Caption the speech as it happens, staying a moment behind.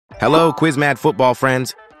Hello, Quizmat football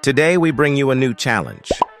friends. Today we bring you a new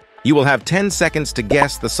challenge. You will have 10 seconds to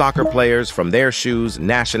guess the soccer players from their shoes,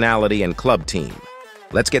 nationality, and club team.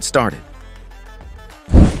 Let's get started.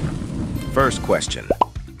 First question.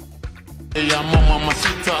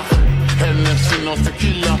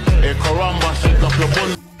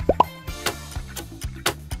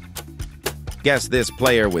 Guess this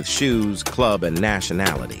player with shoes, club, and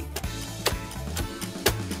nationality.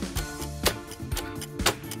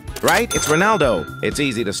 Right? It's Ronaldo. It's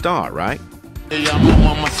easy to start, right?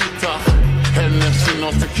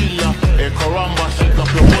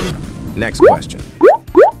 Next question.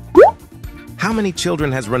 How many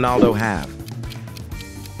children has Ronaldo have?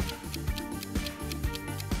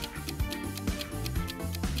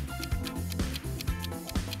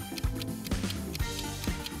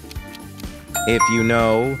 If you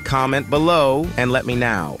know, comment below and let me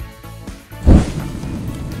know.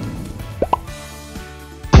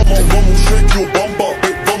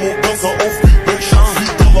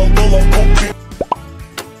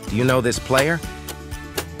 Do you know this player?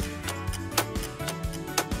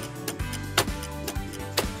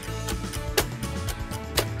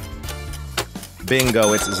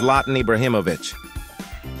 Bingo, it's Zlatan Ibrahimovic.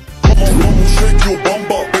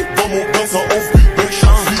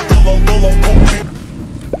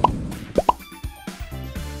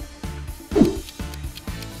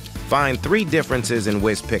 Find 3 differences in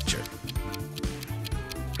Wiz picture.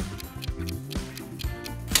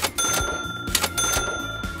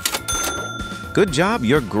 Good job,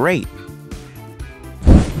 you're great.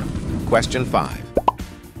 Question 5.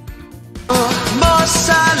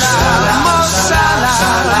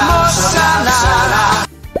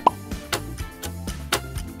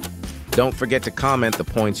 Don't forget to comment the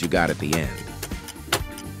points you got at the end.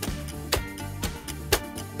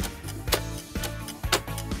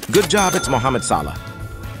 Good job, it's Mohamed Salah.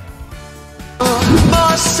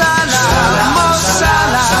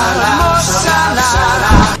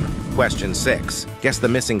 Question 6. Guess the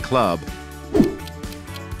missing club.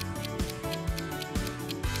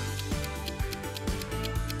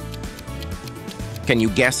 Can you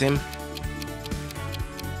guess him?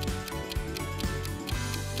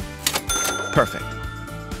 Perfect.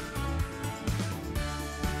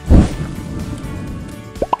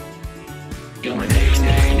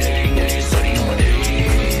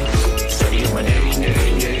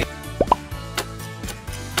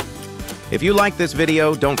 If you like this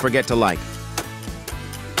video, don't forget to like.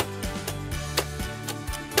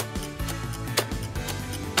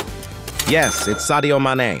 Yes, it's Sadio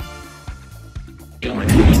Mane.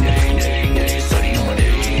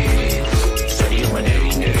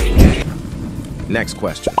 Next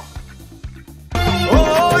question.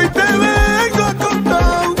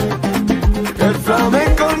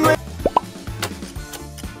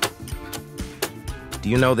 Do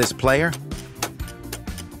you know this player?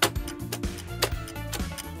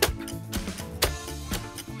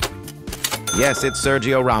 Yes, it's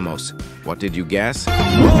Sergio Ramos. What did you guess?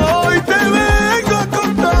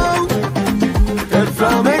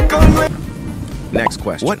 Next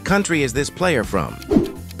question. What country is this player from?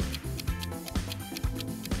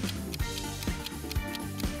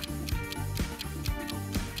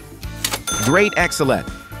 Great, excellent.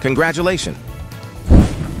 Congratulations.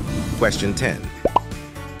 Question 10.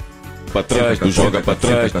 Pra trás, tu joga pra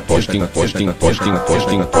trás, postinha, postinha, postinha,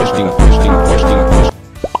 postinha, postinha, postinha, postinha.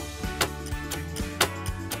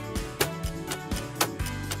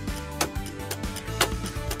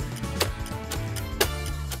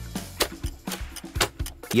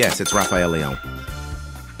 Yes, it's Rafael Leão.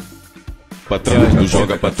 Pra trás, tu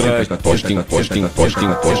joga pra trás, postinha, postinha,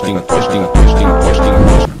 postinha, postinha, postinha, postinha,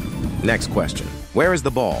 postinha. Next question. Where is the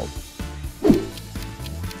ball?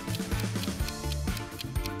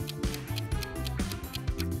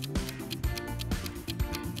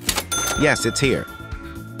 Yes, it's here.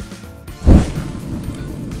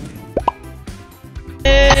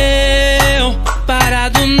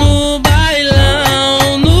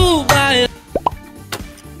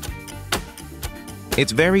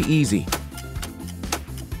 It's very easy.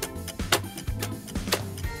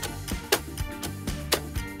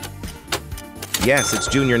 Yes, it's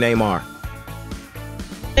Junior Neymar.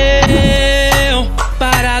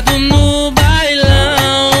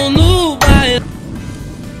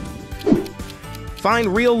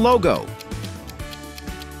 Find real logo.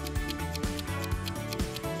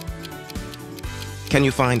 Can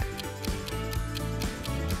you find?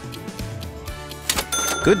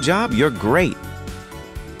 Good job, you're great.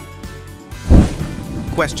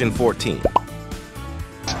 Question 14.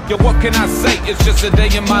 Yo, what can I say? It's just a day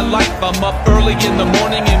in my life. I'm up early in the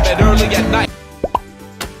morning, in bed early at night.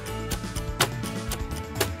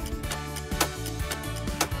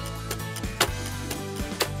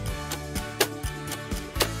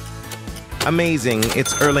 Amazing,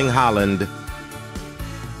 it's Erling Haaland.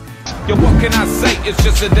 Yo, what can I say? It's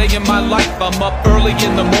just a day in my life. I'm up early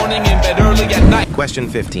in the morning, in bed early at night. Question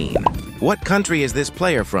 15. What country is this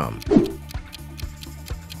player from?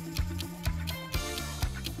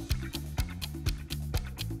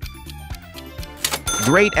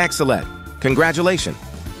 Great, excellent. Congratulations.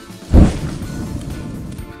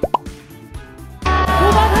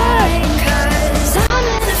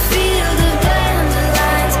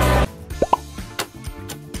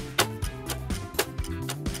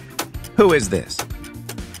 Who is this?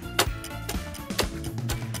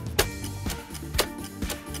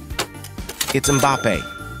 It's Mbappe.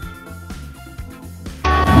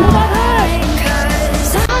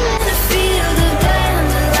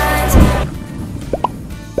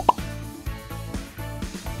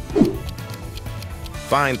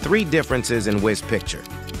 Find 3 differences in Wiz picture.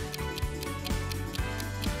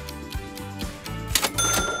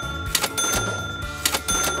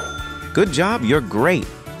 Good job, you're great.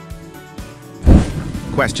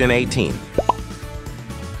 Question 18.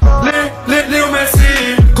 Leo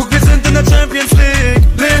Messi, cookies in the Champions League.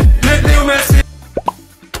 Leo Messi.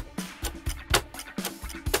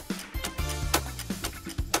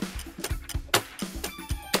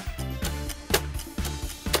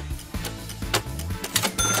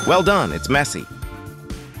 Well done, it's Messi.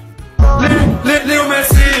 Leo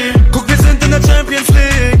Messi, cookies in the Champions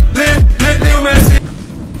League. Leo Messi.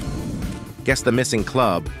 Guess the missing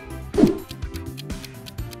club.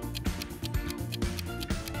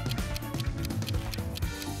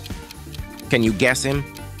 Can you guess him?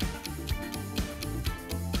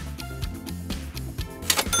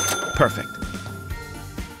 Perfect.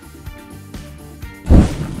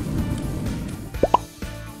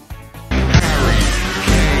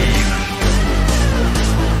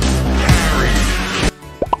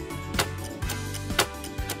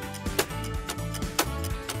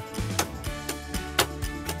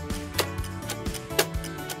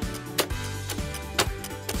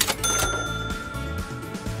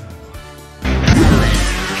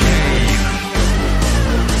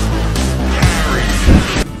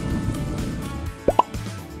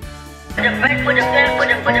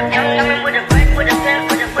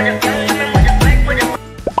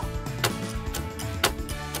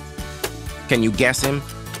 Can you guess him?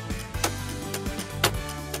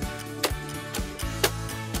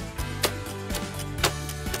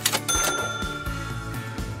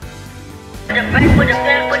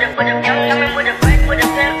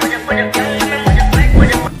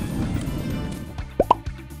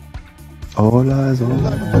 All eyes on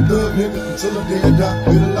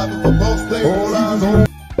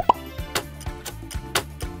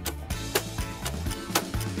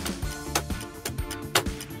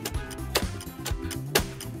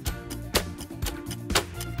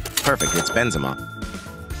Perfect, it's Benzema.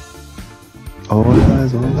 all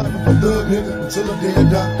eyes on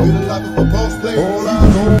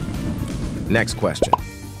Next question.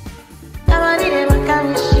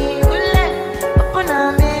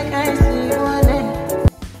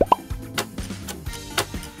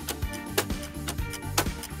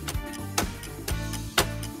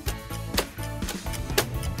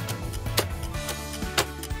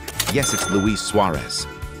 Yes, it's Luis Suarez.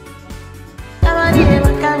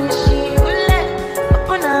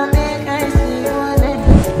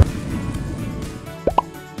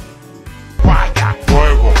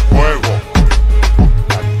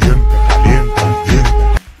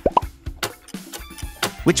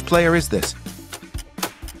 Which player is this?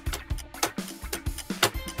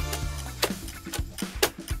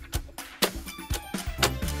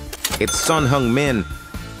 It's Son Heung-min.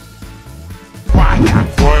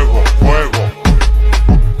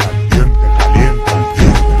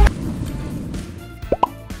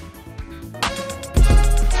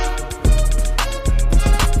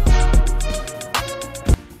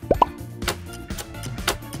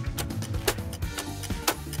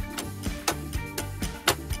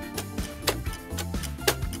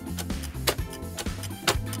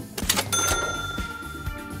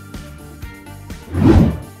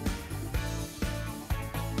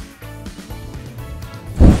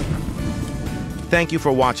 Thank you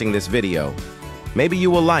for watching this video. Maybe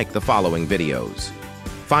you will like the following videos.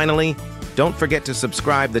 Finally, don't forget to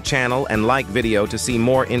subscribe the channel and like video to see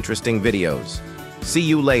more interesting videos. See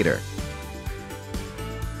you later.